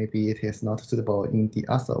 but maybe it is not suitable in the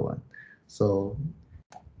other one. So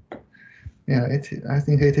yeah, I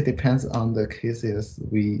think it depends on the cases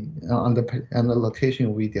on the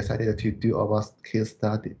location we decided to do our case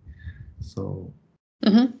study. So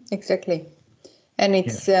exactly. And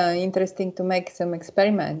it's interesting to make some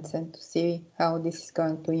experiments and to see how this is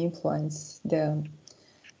going to influence the.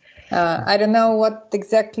 I don't know what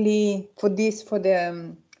exactly for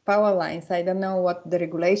the power lines. I don't know what the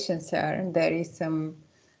regulations are. There is some,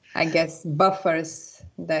 I guess, buffers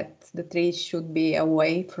that the trees should be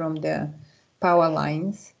away from the power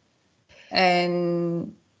lines,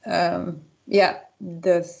 and the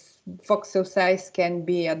voxel size can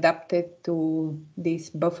be adapted to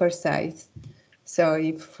this buffer size. So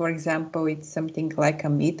if, for example, it's something like a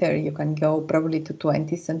meter, you can go probably to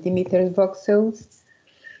 20 centimeters voxels.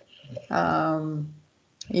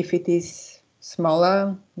 If it is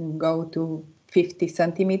smaller, go to 50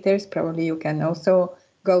 centimeters. Probably you can also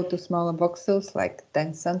go to smaller voxels like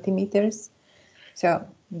 10 centimeters. So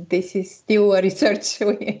this is still a research.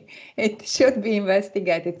 It should be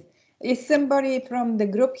investigated. Is somebody from the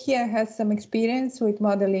group here has some experience with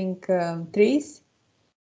modeling trees?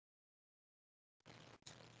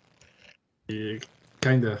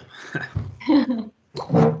 Kind of.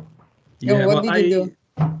 Yeah, what did you do?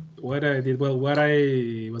 What I did, well, what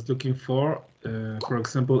I was looking for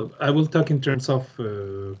example, I will talk in terms of,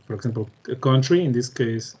 for example, a country, in this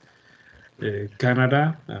case,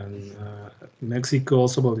 Canada and Mexico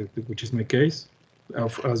also, which is my case.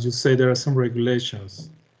 As you say, there are some regulations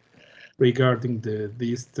regarding the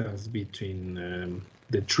distance between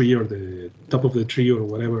the tree or the top of the tree or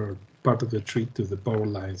whatever part of the tree to the power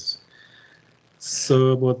lines.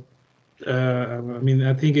 So, but I mean,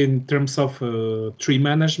 I think in terms of tree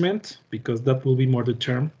management, because that will be more the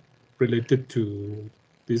term related to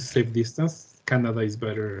this safe distance, Canada is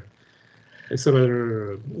better. It's a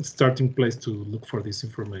better starting place to look for this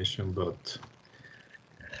information, but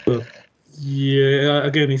yeah,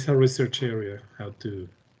 again, it's a research area how to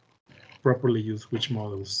properly use which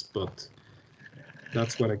models, but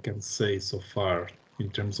that's what I can say so far in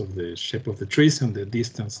terms of the shape of the trees and the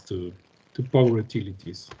distance to power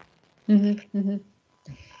utilities. Mm-hmm, mm-hmm.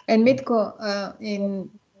 And Mitko,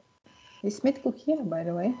 is Mitko here, by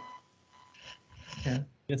the way? Yeah.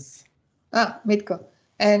 Yes. Mitko.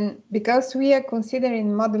 And because we are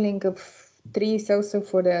considering modeling of trees also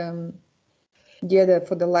for the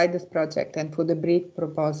for the LIDAS project and for the BREED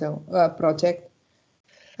proposal project.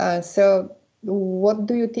 So what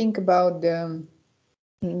do you think about the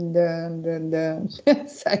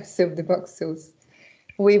size of the voxels?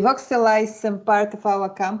 We voxelized some part of our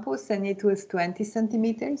campus and it was 20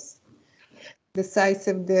 centimeters. The size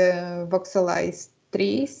of the voxelized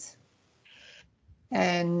trees.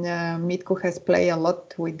 And Mitko has played a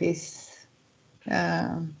lot with these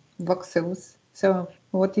voxels. So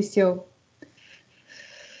what is your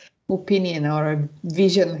opinion or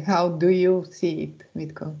vision? How do you see it,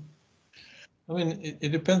 Mitko? I mean,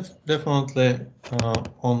 it depends definitely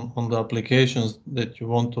on the applications that you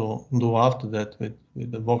want to do after that with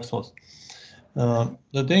the voxels.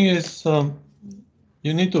 The thing is,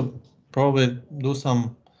 you need to probably do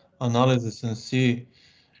some analysis and see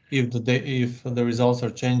if the results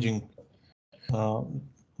are changing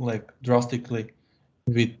like drastically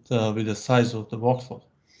with the size of the voxel.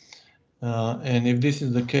 And if this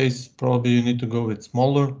is the case, probably you need to go with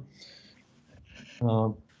smaller.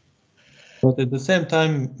 But at the same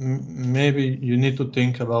time, maybe you need to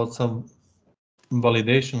think about some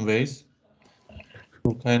validation ways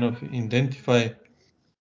to kind of identify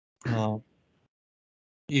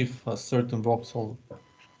if a certain voxel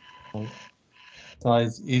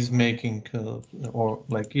size is making or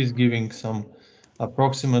like is giving some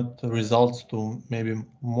approximate results to maybe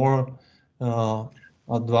more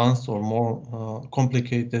advanced or more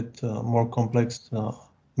complicated, more complex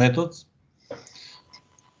methods.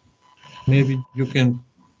 Maybe you can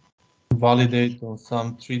validate on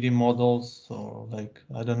some 3D models, or like,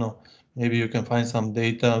 I don't know, maybe you can find some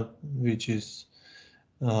data which is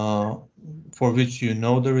for which you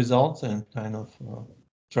know the results and kind of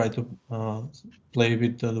try to play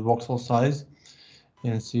with the voxel size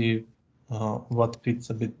and see what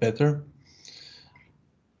fits a bit better.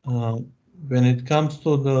 When it comes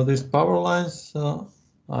to these power lines, I'm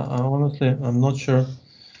not sure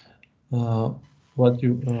what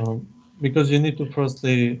you because you need to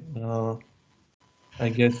firstly I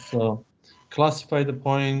guess classify the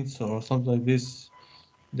points or something like this.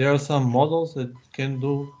 There are some models that can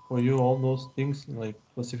do for you all those things like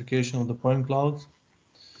classification of the point clouds.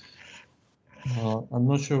 I'm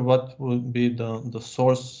not sure what would be the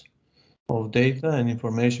source of data and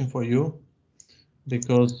information for you,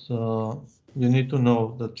 because you need to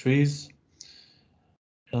know the trees,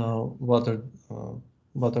 what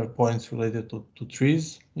are points related to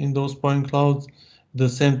trees in those point clouds. At the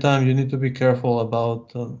same time, you need to be careful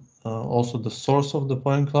about also the source of the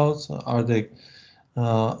point clouds. Are they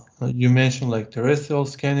you mentioned like terrestrial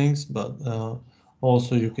scannings, but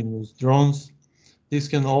also you can use drones. These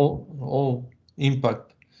can all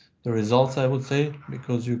impact the results, I would say,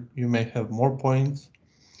 because you may have more points.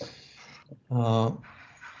 And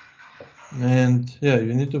yeah,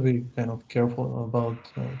 you need to be kind of careful about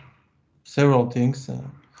several things.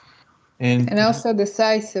 And also the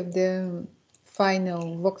size of the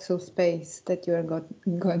final voxel space that you are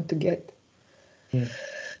going to get. Yeah.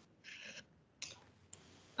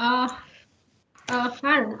 Han,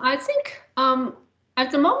 I think at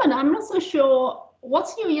the moment I'm not so sure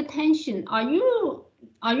what's your intention. Are you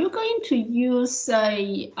going to use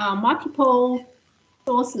multiple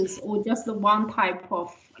sources or just one type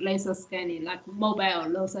of laser scanning, like mobile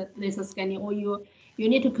laser scanning, or you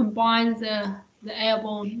need to combine the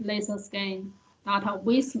airborne laser scanning data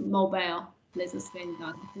with mobile laser scanning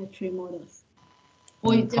data for tree models,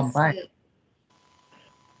 or you just combine.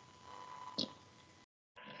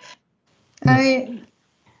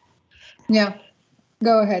 Yeah,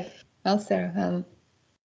 go ahead, answer.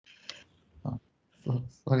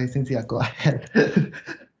 Sorry, Cynthia, go ahead.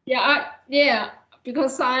 Yeah,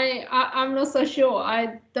 because I'm not so sure.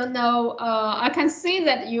 I don't know. I can see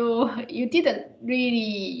that you didn't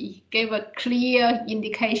really give a clear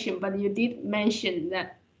indication, but you did mention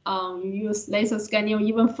that use laser scanning or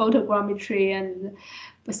even photogrammetry. And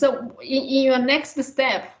so in your next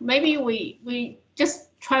step, maybe we just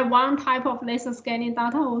try one type of laser scanning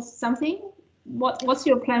data or something. What's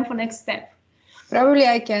your plan for next step? Probably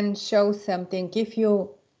I can show something. If you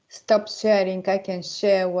stop sharing, I can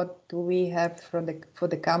share what we have for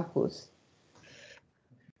the campus.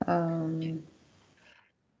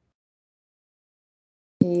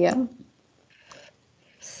 Yeah.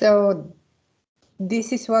 So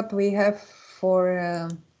this is what we have for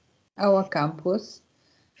our campus,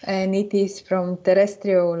 and it is from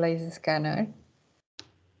terrestrial laser scanner.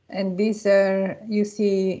 And these are, you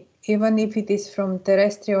see, even if it is from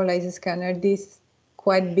terrestrial laser scanner, these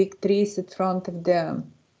quite big trees in front of the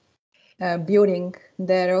building,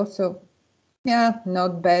 they're also, yeah,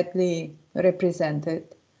 not badly represented.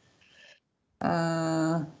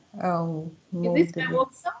 I'll move Is this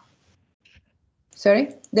voxel? Sorry,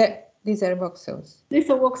 these are voxels. These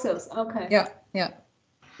are voxels, okay. Yeah, yeah.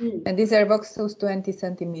 And these are voxels 20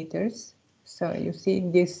 centimeters. So you see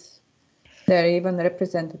this, they're even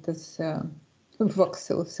represented as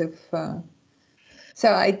voxels of.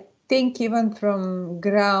 So I think even from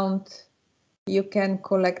ground, you can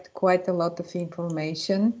collect quite a lot of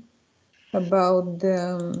information about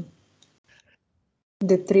the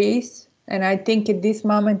trees. And I think at this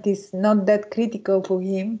moment it's not that critical for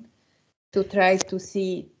him to try to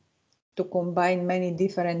see, to combine many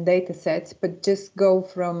different data sets, but just go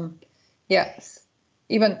from, yes,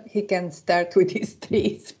 even he can start with his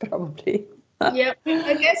trees probably. Yeah,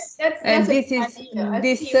 I guess that's and this is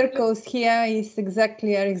these circles here is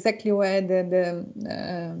exactly where the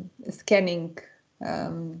scanning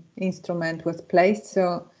instrument was placed.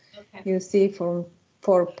 So you see from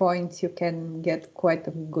 4 points you can get quite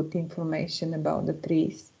a good information about the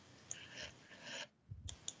trees.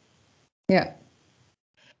 Yeah.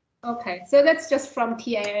 Okay, so that's just from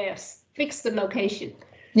TIS, fixed location.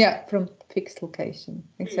 Yeah, from fixed location,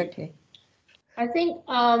 exactly. I think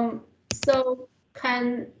so.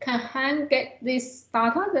 Can Han get this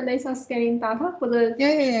data, the laser scanning data for the?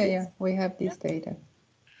 Yeah. We have this data.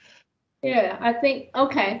 Yeah, I think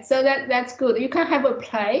okay. So that's good. You can have a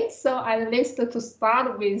place. So at least to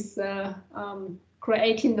start with,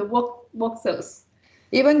 creating the voxels.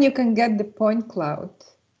 Even you can get the point cloud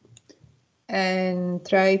and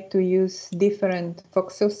try to use different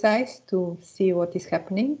voxel size to see what is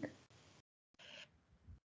happening.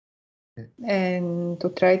 And to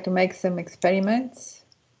try to make some experiments.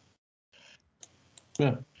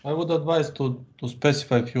 Yeah, I would advise to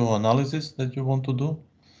specify a few analyses that you want to do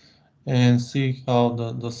and see how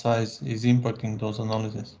the size is impacting those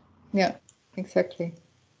analyses. Yeah, exactly.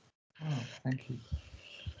 Oh, thank you.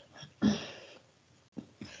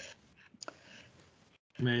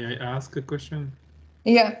 May I ask a question?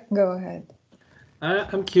 Yeah, go ahead.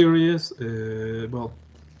 I'm curious. Well,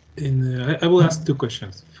 I will ask two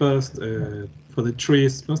questions. First, for the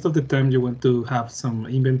trees, most of the time you want to have some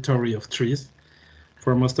inventory of trees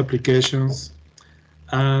for most applications.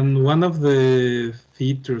 And one of the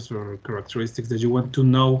features or characteristics that you want to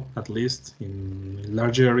know, at least in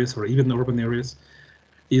large areas or even urban areas,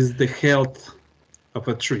 is the health of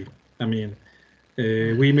a tree. I mean,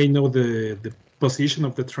 we may know the position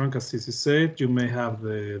of the trunk, as you said. You may have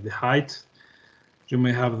the height. You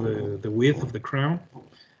may have the width of the crown.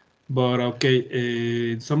 But okay,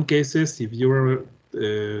 in some cases, if you're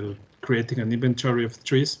creating an inventory of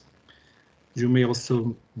trees, you may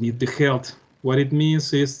also need the health. What it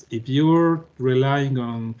means is if you're relying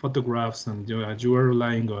on photographs and you are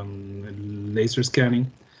relying on laser scanning,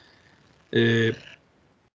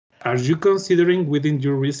 are you considering within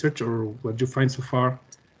your research or what you find so far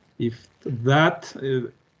if that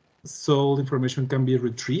soil information can be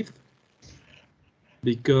retrieved?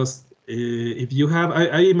 Because if you have,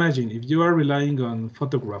 I imagine if you are relying on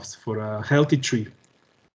photographs for a healthy tree,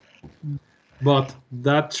 but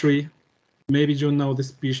that tree, maybe you know the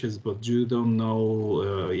species, but you don't know,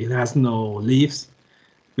 it has no leaves,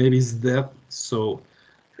 maybe it's dead. So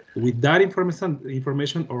with that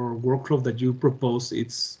information or workflow that you propose,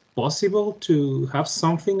 it's possible to have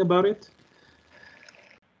something about it?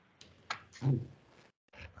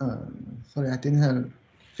 Sorry, I didn't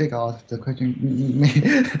figure out the question.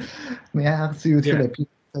 May I ask you to repeat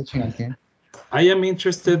the question again? I am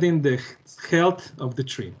interested in the health of the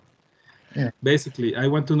tree. Yeah. Basically, I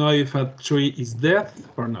want to know if a tree is dead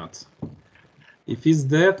or not. If it's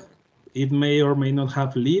dead, it may or may not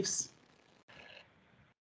have leaves.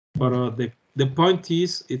 But the point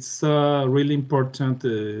is, it's a really important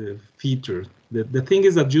feature. The thing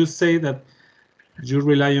is that you say that you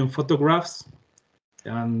rely on photographs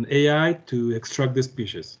and AI to extract the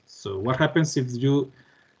species. So what happens if you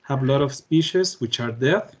have a lot of species which are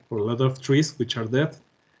dead, or a lot of trees which are dead.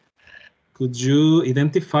 Could you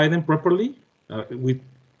identify them properly with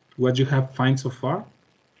what you have found so far?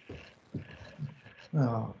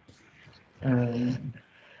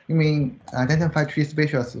 You mean identify tree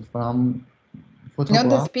species from photograph? Not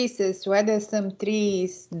the species, whether some tree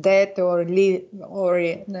is dead or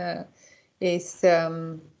is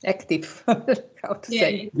active. How to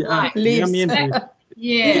say? Right. I mean,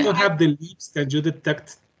 if you don't have the leaves, can you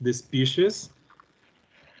detect the species?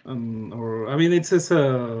 Or I mean, it's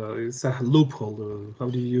a loophole. How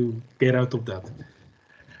do you get out of that?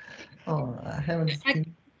 Oh, I haven't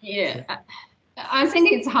seen. I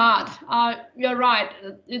think it's hard. You're right.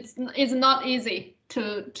 It's not easy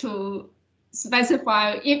to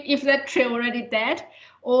specify if that tree already dead,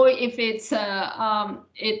 or if it's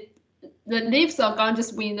the leaves are gone.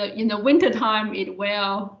 Just in the winter time, it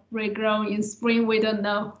will regrow in spring. We don't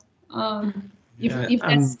know if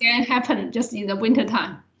that can happen just in the winter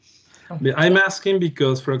time. I'm asking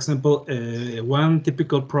because, for example, one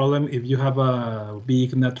typical problem, if you have a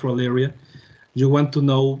big natural area, you want to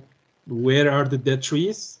know where are the dead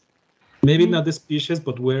trees, maybe not the species,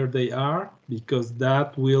 but where they are, because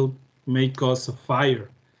that will may cause a fire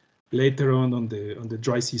later on the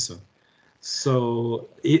dry season. So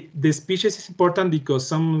the species is important because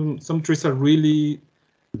some trees are really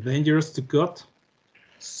dangerous to cut,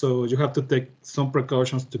 so you have to take some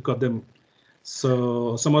precautions to cut them.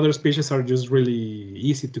 So some other species are just really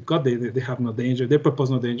easy to cut. They have no danger. They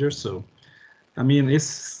propose no danger. So, I mean,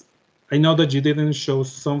 I know that you didn't show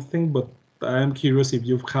something, but I'm curious if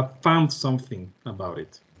you have found something about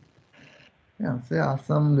it. Yeah, there are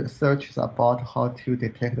some research about how to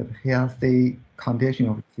detect the healthy condition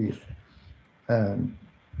of trees.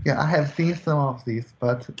 Yeah, I have seen some of these,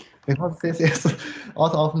 but because this is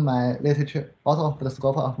out of my literature, out of the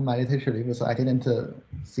scope of my literature review, so I didn't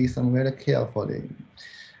see some very carefully.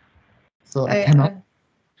 So I cannot.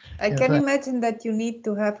 I can imagine that you need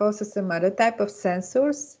to have also some other type of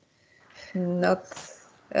sensors, not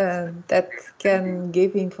that can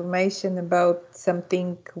give information about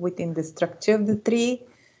something within the structure of the tree.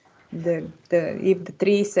 If the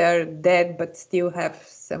trees are dead but still have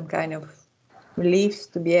some kind of leaves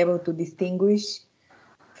to be able to distinguish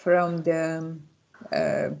from the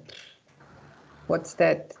what's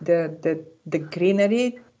that, the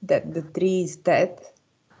greenery that the tree is dead.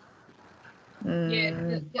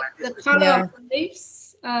 The color of the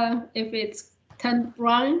leaves, if it's turned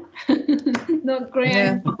brown, not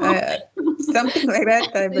green. Something like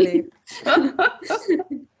that, I believe.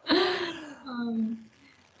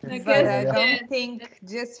 But I don't think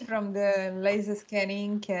just from the laser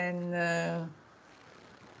scanning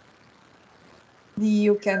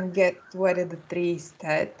you can get whether the tree is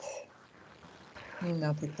dead.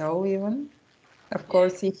 Not at all, even. Of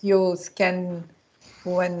course, if you scan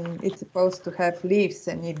when it's supposed to have leaves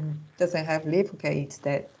and it doesn't have leaf, okay, it's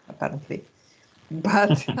dead, apparently.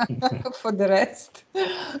 But for the rest,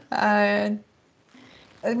 there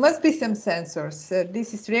must be some sensors.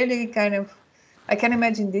 This is really kind of, I can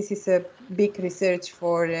imagine this is a big research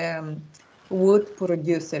for wood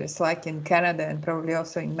producers, like in Canada and probably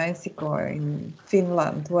also in Mexico or in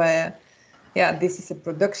Finland, where, yeah, this is a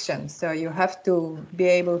production. So you have to be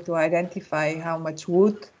able to identify how much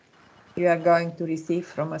wood you are going to receive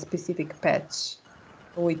from a specific patch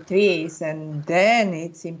with trees, and then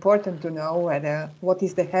it's important to know what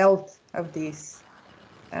is the health of this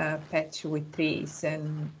patch with trees,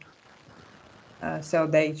 and so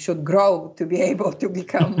they should grow to be able to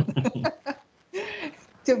become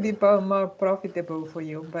to be more profitable for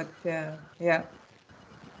you. But yeah,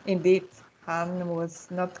 indeed, Han was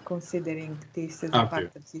not considering this as a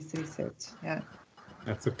part of his research. Yeah,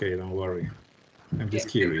 that's okay. Don't worry. I'm just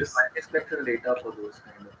curious. Spectral data for those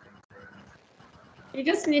kind of things. You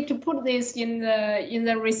just need to put this in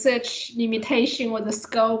the research limitation or the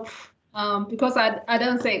scope, because I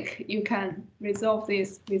don't think you can resolve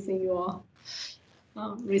this within your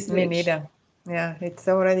research. Me neither. Yeah, it's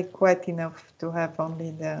already quite enough to have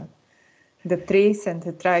only the trees and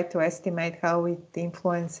to try to estimate how it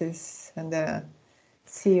influences and the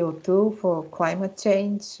CO2 for climate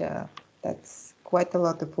change. That's quite a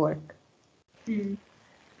lot of work.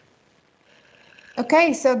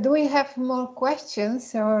 Okay, so do we have more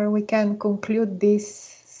questions, or we can conclude this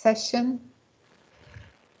session?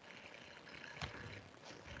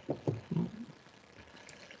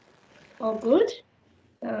 Oh, good.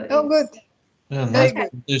 Good. Yeah, nice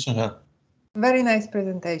presentation, Han. Very nice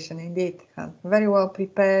presentation indeed, Han. Very well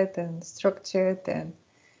prepared and structured, and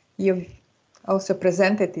you also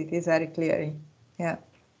presented it very clearly. Yeah.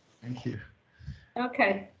 Thank you.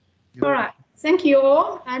 Okay. All right. Thank you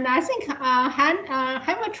all. And I think Han,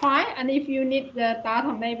 have a try. And if you need the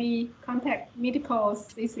data, maybe contact Medical or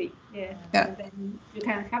Cici. Yeah. Yeah. And then you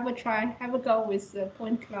can have a try, have a go with the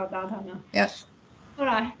Pointcloud data now. Yeah. All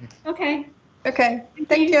right. Okay. Okay.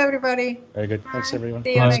 Thank you, everybody. Very good. Thanks, Bye. everyone.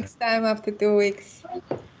 See you Bye. next time after 2 weeks.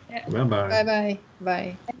 Bye bye. Bye-bye.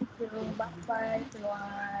 Bye. Thank you. Bye bye,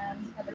 everyone. Have a